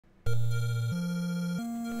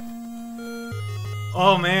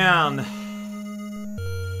Oh man,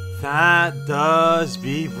 that does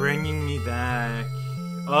be bringing me back.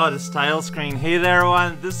 Oh, this title screen. Hey there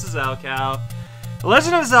everyone, this is Alcow.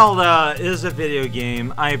 Legend of Zelda is a video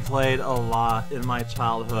game I played a lot in my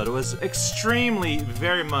childhood. It was extremely,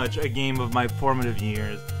 very much a game of my formative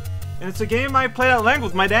years. And it's a game I played at length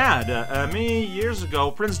with my dad many years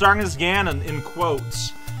ago. Prince Darkness Ganon, in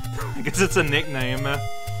quotes. I guess it's a nickname.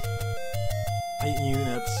 8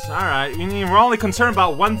 units. Alright, we're only concerned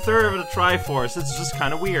about 1/3 of the Triforce. It's just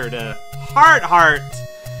kind of weird. Heart!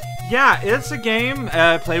 Yeah, it's a game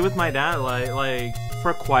I played with my dad, like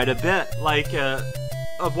for quite a bit. Like, a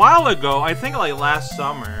while ago, I think like last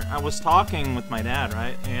summer, I was talking with my dad,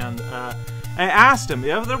 right? And, I asked him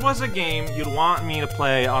if there was a game you'd want me to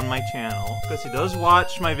play on my channel, because he does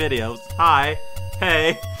watch my videos. Hi.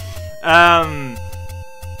 Hey.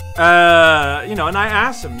 You know, and I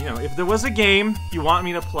asked him, you know, if there was a game you want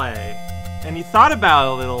me to play. And he thought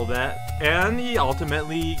about it a little bit, and he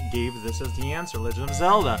ultimately gave this as the answer, Legend of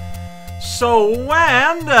Zelda. So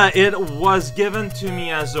when it was given to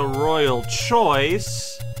me as a royal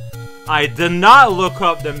choice, I did not look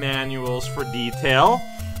up the manuals for detail.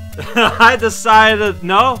 I decided,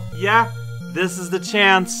 no, yeah, this is the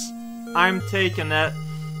chance. I'm taking it.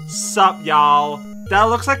 Sup, y'all. That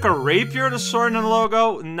looks like a rapier, the sword in the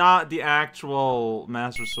logo, not the actual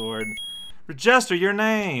Master Sword. Register your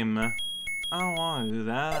name. I don't want to do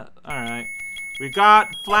that. Alright. We got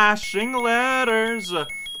flashing letters.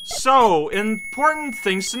 So, important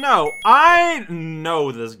things to know. I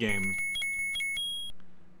know this game.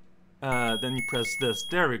 Then you press this.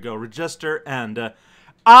 There we go. Register and,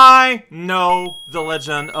 I know The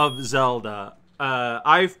Legend of Zelda.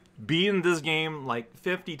 I've beaten this game like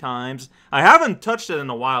 50 times. I haven't touched it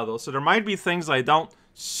in a while though, so there might be things I don't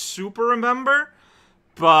super remember,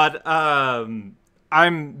 but I'm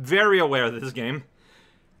very aware of this game.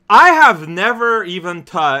 I have never even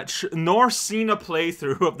touched nor seen a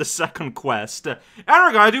playthrough of the second quest, and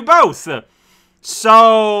we're gonna do both.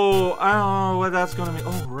 So, I don't know what that's gonna mean.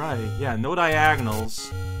 Oh, right. Yeah, no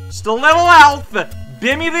diagonals. Just a little elf!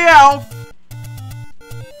 Bimmy the elf!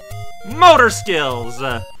 Motor skills!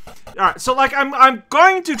 Alright, so like, I'm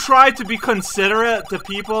going to try to be considerate to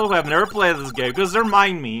people who have never played this game, because they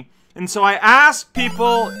remind me. And so I asked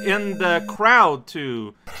people in the crowd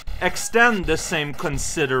to extend the same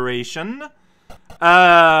consideration.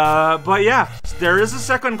 But yeah, there is a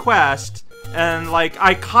second quest, and like,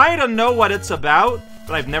 I kinda know what it's about,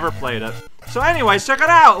 but I've never played it. So anyways, check it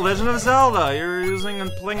out, Legend of Zelda. You're using and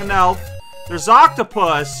playing an elf. There's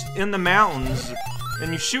octopus in the mountains,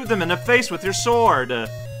 and you shoot them in the face with your sword.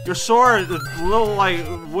 Your sword, the little, like,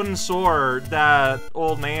 wooden sword that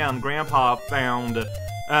old man, Grandpa, found,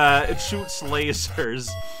 it shoots lasers.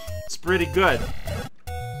 It's pretty good.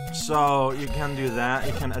 So, you can do that.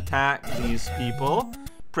 You can attack these people.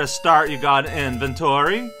 Press start, you got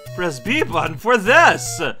inventory. Press B button for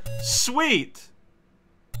this! Sweet!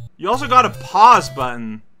 You also got a pause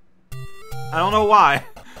button. I don't know why.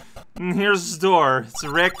 And here's the door. It's a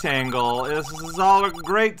rectangle. This is all the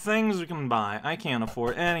great things we can buy. I can't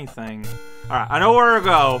afford anything. Alright, I know where to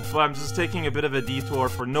go, but I'm just taking a bit of a detour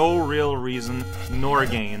for no real reason nor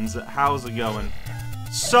gains. How's it going?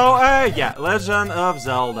 So, yeah, Legend of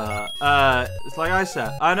Zelda. It's like I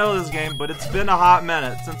said, I know this game, but it's been a hot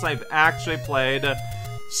minute since I've actually played.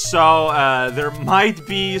 So, there might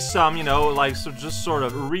be some, you know, like, so just sort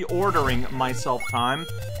of reordering myself time.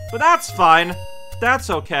 But that's fine. That's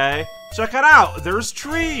okay. Check it out. There's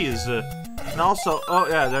trees. And also, oh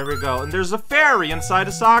yeah, there we go. And there's a fairy inside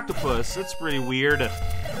this octopus. It's pretty weird.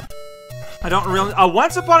 I don't really...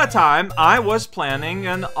 once upon a time, I was planning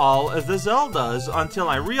on all of the Zeldas until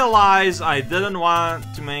I realized I didn't want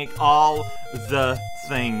to make all the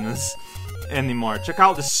things anymore. Check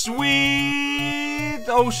out the sweet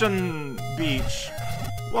ocean beach.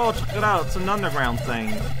 Whoa, check it out. It's an underground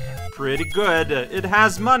thing. Pretty good. It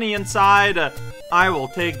has money inside. I will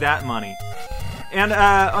take that money. And, oh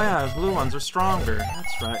yeah, blue ones are stronger.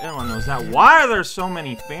 That's right, everyone knows that. Why are there so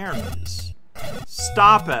many fairies?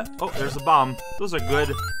 Stop it. Oh, there's a bomb. Those are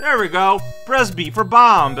good. There we go. Press B for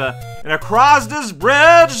bomb. And across this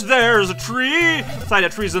bridge, there's a tree. Inside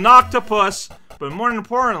that tree's an octopus. But more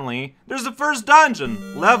importantly, there's the first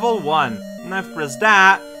dungeon, level 1. And if you press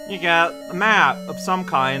that, you get a map of some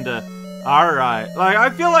kind. Alright. Like, I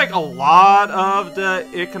feel like a lot of the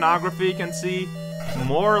iconography you can see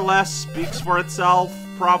more or less speaks for itself,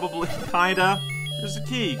 probably, kinda. There's a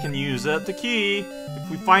key, you can use it. The key, if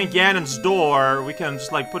we find Ganon's door, we can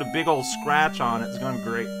just like put a big old scratch on it. It's gonna be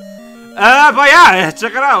great. But yeah,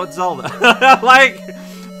 check it out, Zelda. Like,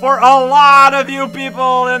 For a lot of you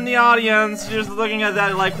people in the audience, you're just looking at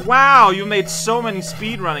that like, wow, you made so many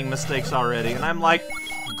speedrunning mistakes already. And I'm like,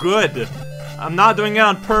 good. I'm not doing it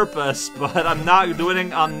on purpose, but I'm not doing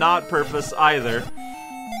it on not purpose either.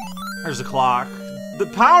 There's a clock. The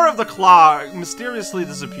power of the clock mysteriously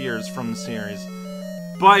disappears from the series.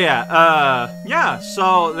 But yeah,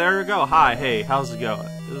 so there you go. Hi, hey, how's it going?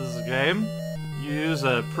 This is a game. You use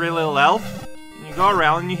a pretty little elf, and you go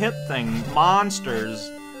around and you hit things, monsters,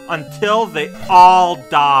 until they all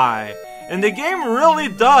die. And the game really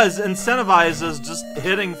does incentivizes just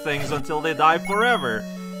hitting things until they die forever.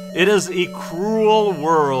 It is a cruel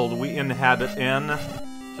world we inhabit in.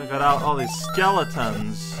 Check it out, all these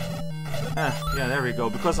skeletons. Yeah, there we go.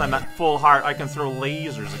 Because I'm at full heart, I can throw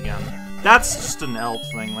lasers again. That's just an elf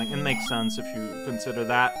thing, like, it makes sense if you consider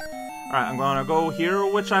that. Alright, I'm gonna go here,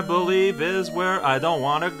 which I believe is where I don't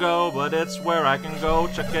wanna go, but it's where I can go.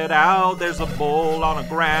 Check it out, there's a bowl on the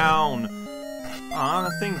ground. Aw,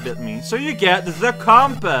 the thing bit me. So you get the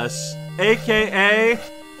compass, aka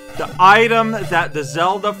the item that the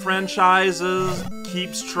Zelda franchises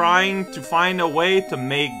keeps trying to find a way to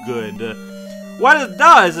make good. What it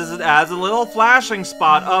does is it adds a little flashing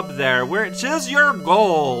spot up there, which is your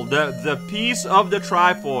goal, the piece of the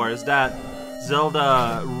Triforce that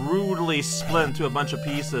Zelda rudely split into a bunch of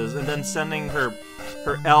pieces, and then sending her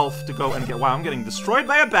elf to go and get. Wow, I'm getting destroyed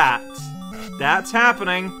by a bat. That's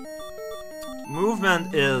happening.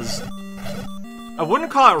 Movement is, I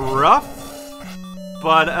wouldn't call it rough,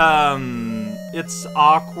 but it's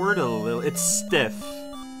awkward a little. It's stiff.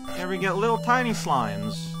 Here we get little tiny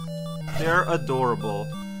slimes. They're adorable.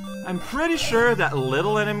 I'm pretty sure that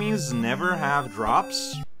little enemies never have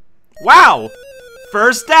drops. Wow!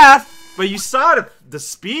 First death! But you saw the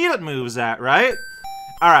speed it moves at, right?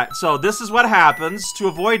 Alright, so this is what happens to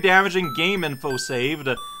avoid damaging game info saved.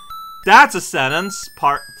 That's a sentence.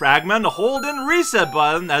 Fragment, hold in reset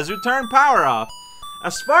button as you turn power off.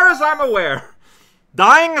 As far as I'm aware,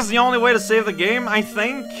 dying is the only way to save the game, I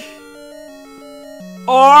think.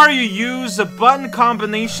 Or you use a button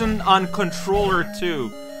combination on controller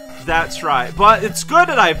 2. That's right. But it's good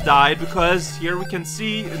that I've died because here we can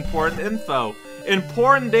see important info.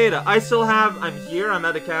 Important data. I still have, I'm here, I'm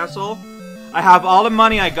at the castle. I have all the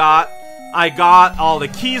money I got all the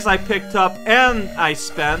keys I picked up and I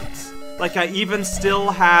spent. Like I even still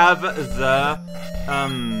have the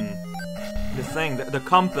thing, the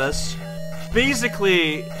compass.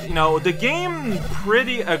 Basically, you know, the game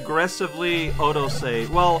pretty aggressively autosave.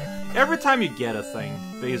 Well, every time you get a thing,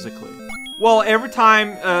 basically. Well, every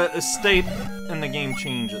time a state in the game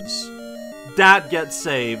changes. That gets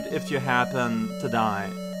saved if you happen to die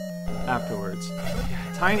afterwards.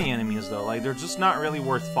 Yeah, tiny enemies though, like they're just not really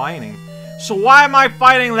worth fighting. So why am I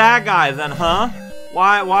fighting that guy then, huh?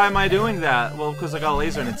 Why am I doing that? Well, because I got a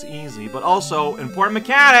laser and it's easy. But also, important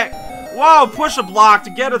mechanic! Whoa, push a block to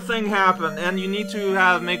get a thing happen, and you need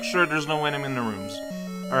to make sure there's no enemy in the rooms.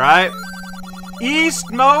 Alright?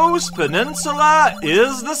 Eastmost Peninsula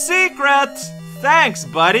is the secret! Thanks,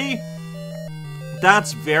 buddy!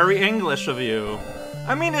 That's very English of you.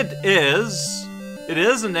 I mean, it is. It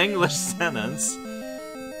is an English sentence.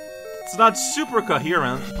 It's not super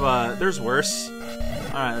coherent, but there's worse.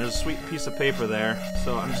 Alright, there's a sweet piece of paper there.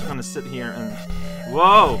 So I'm just gonna sit here and...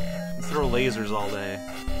 Whoa! And throw lasers all day.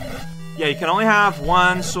 Yeah, you can only have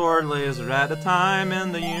one sword laser at a time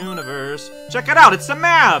in the universe. Check it out, it's a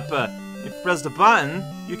map! If you press the button,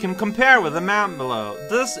 you can compare with the map below.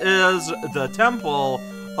 This is the Temple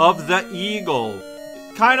of the Eagle.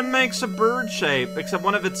 Kind of makes a bird shape, except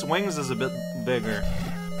one of its wings is a bit bigger.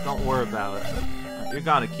 Don't worry about it. Right, you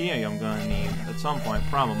got a key I'm gonna need at some point,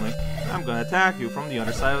 probably. I'm gonna attack you from the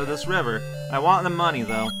other side of this river. I want the money,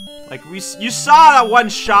 though. Like, you saw that one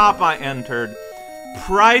shop I entered.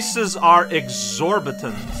 Prices are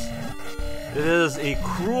exorbitant. It is a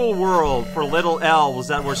cruel world for little elves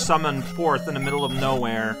that were summoned forth in the middle of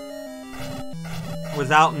nowhere.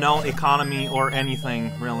 Without no economy or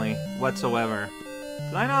anything, really, whatsoever.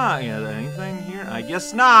 Did I not get anything here? I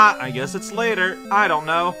guess not. I guess it's later. I don't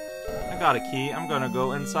know. I got a key. I'm gonna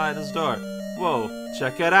go inside this door. Whoa,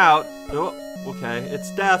 check it out. Oh, okay,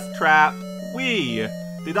 it's Death Trap. Wee!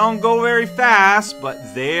 They don't go very fast, but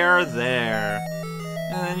they're there.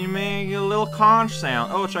 And then you make a little conch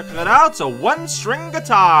sound. Oh, check it out. It's a one-string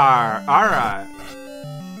guitar. Alright.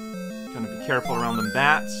 Gonna be careful around them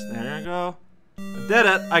bats. There you go. I did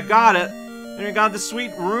it. I got it. And we got the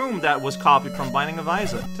sweet room that was copied from Binding of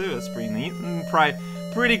Isaac, too. That's pretty neat. And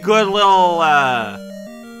pretty good little,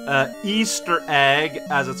 Easter egg,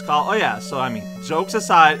 as it's called. Oh, yeah. So, I mean, jokes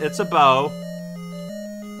aside, it's a bow.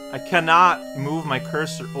 I cannot move my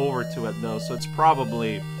cursor over to it, though, so it's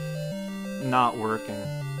probably not working.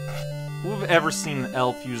 Who've ever seen an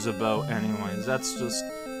elf use a bow anyways? That's just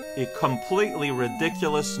a completely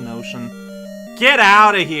ridiculous notion. Get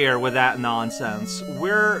out of here with that nonsense.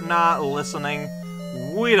 We're not listening.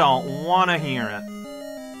 We don't want to hear it.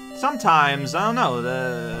 Sometimes, I don't know,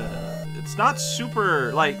 it's not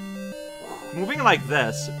super, like, moving like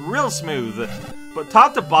this, real smooth. But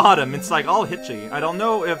top to bottom, it's like all hitchy. I don't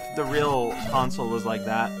know if the real console was like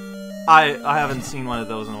that. I haven't seen one of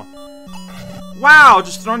those in a while. Wow,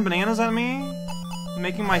 just throwing bananas at me?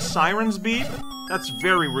 Making my sirens beep? That's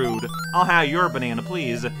very rude. I'll have your banana,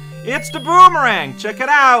 please. It's the boomerang! Check it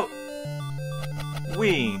out!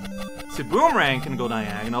 See, boomerang can go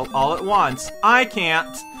diagonal all at once. I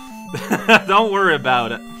can't. Don't worry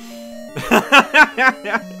about it.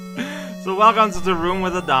 So welcome to the room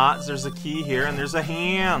with the dots. There's a key here, and there's a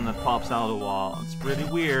hand that pops out of the wall. It's pretty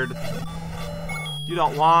weird. You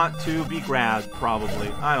don't want to be grabbed, probably.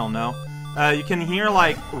 I don't know. You can hear,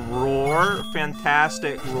 like, roar,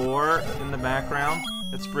 fantastic roar in the background.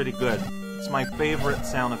 It's pretty good. It's my favorite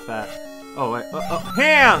sound effect. Oh, wait.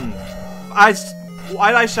 Hand!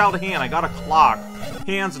 Why'd I shout hand? I got a clock.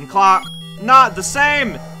 Hands and clock, not the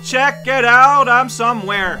same! Check it out, I'm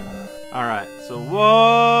somewhere. Alright, so,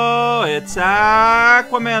 whoa, it's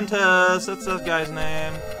Aquamentus. That's that guy's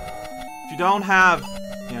name. If you don't have...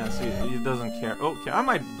 Yeah, see, he doesn't care. Okay, I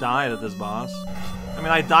might die to this boss. I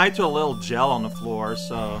mean, I died to a little gel on the floor,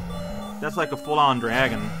 so... That's like a full-on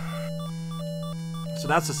dragon. So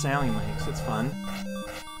that's the sound he makes. It's fun.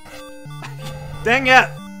 Dang it!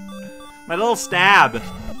 My little stab.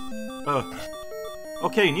 Ugh.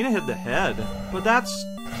 Okay, you need to hit the head. But that's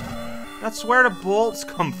where the bolts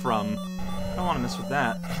come from. I don't want to mess with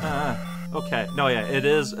that. Okay. No, yeah, it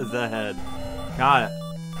is the head. Got it.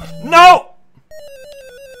 No!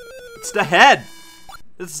 It's the head.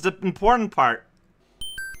 This is the important part.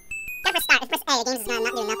 Go for start. If press A, the game's not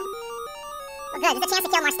doing nothing. Well, good. There's a chance to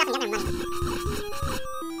kill more stuff and get more money.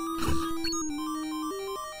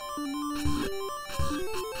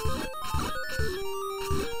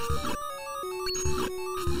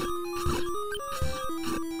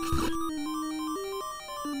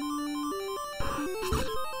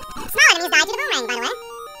 Small enemies die to the boomerang, by the way.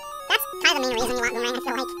 That's kind of the main reason you want boomerang, I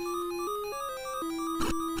feel like.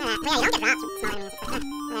 But yeah, you don't get drops with small enemies. It's like,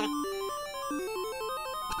 whatever.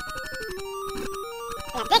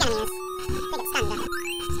 Yeah, big enemies, they get stunned.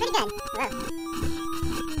 It's pretty good. Whoa.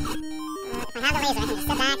 If I have the laser, I can just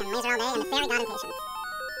sit back and laser all day, and the fairy god impatience.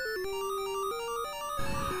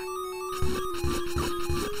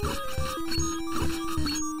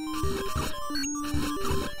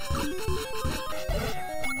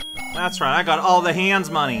 That's right, I got all the hands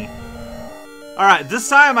money. Alright, this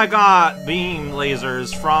time I got beam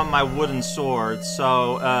lasers from my wooden sword,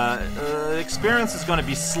 so the experience is going to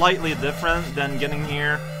be slightly different than getting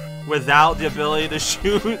here without the ability to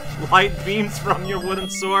shoot light beams from your wooden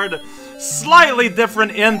sword. Slightly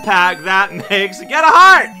different impact that makes. Get a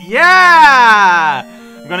heart! Yeah!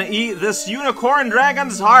 I'm gonna eat this unicorn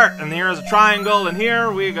dragon's heart, and here's a triangle, and here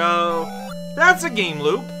we go. That's a game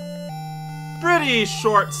loop. Pretty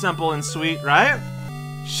short, simple, and sweet, right?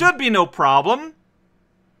 Should be no problem.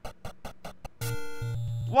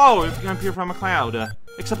 Whoa, it's gonna appear from a cloud.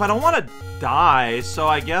 Except I don't want to die, so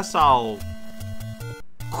I guess I'll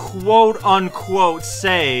quote-unquote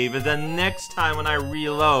save, and then next time when I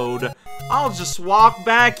reload, I'll just walk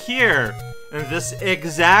back here in this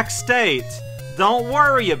exact state. Don't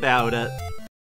worry about it.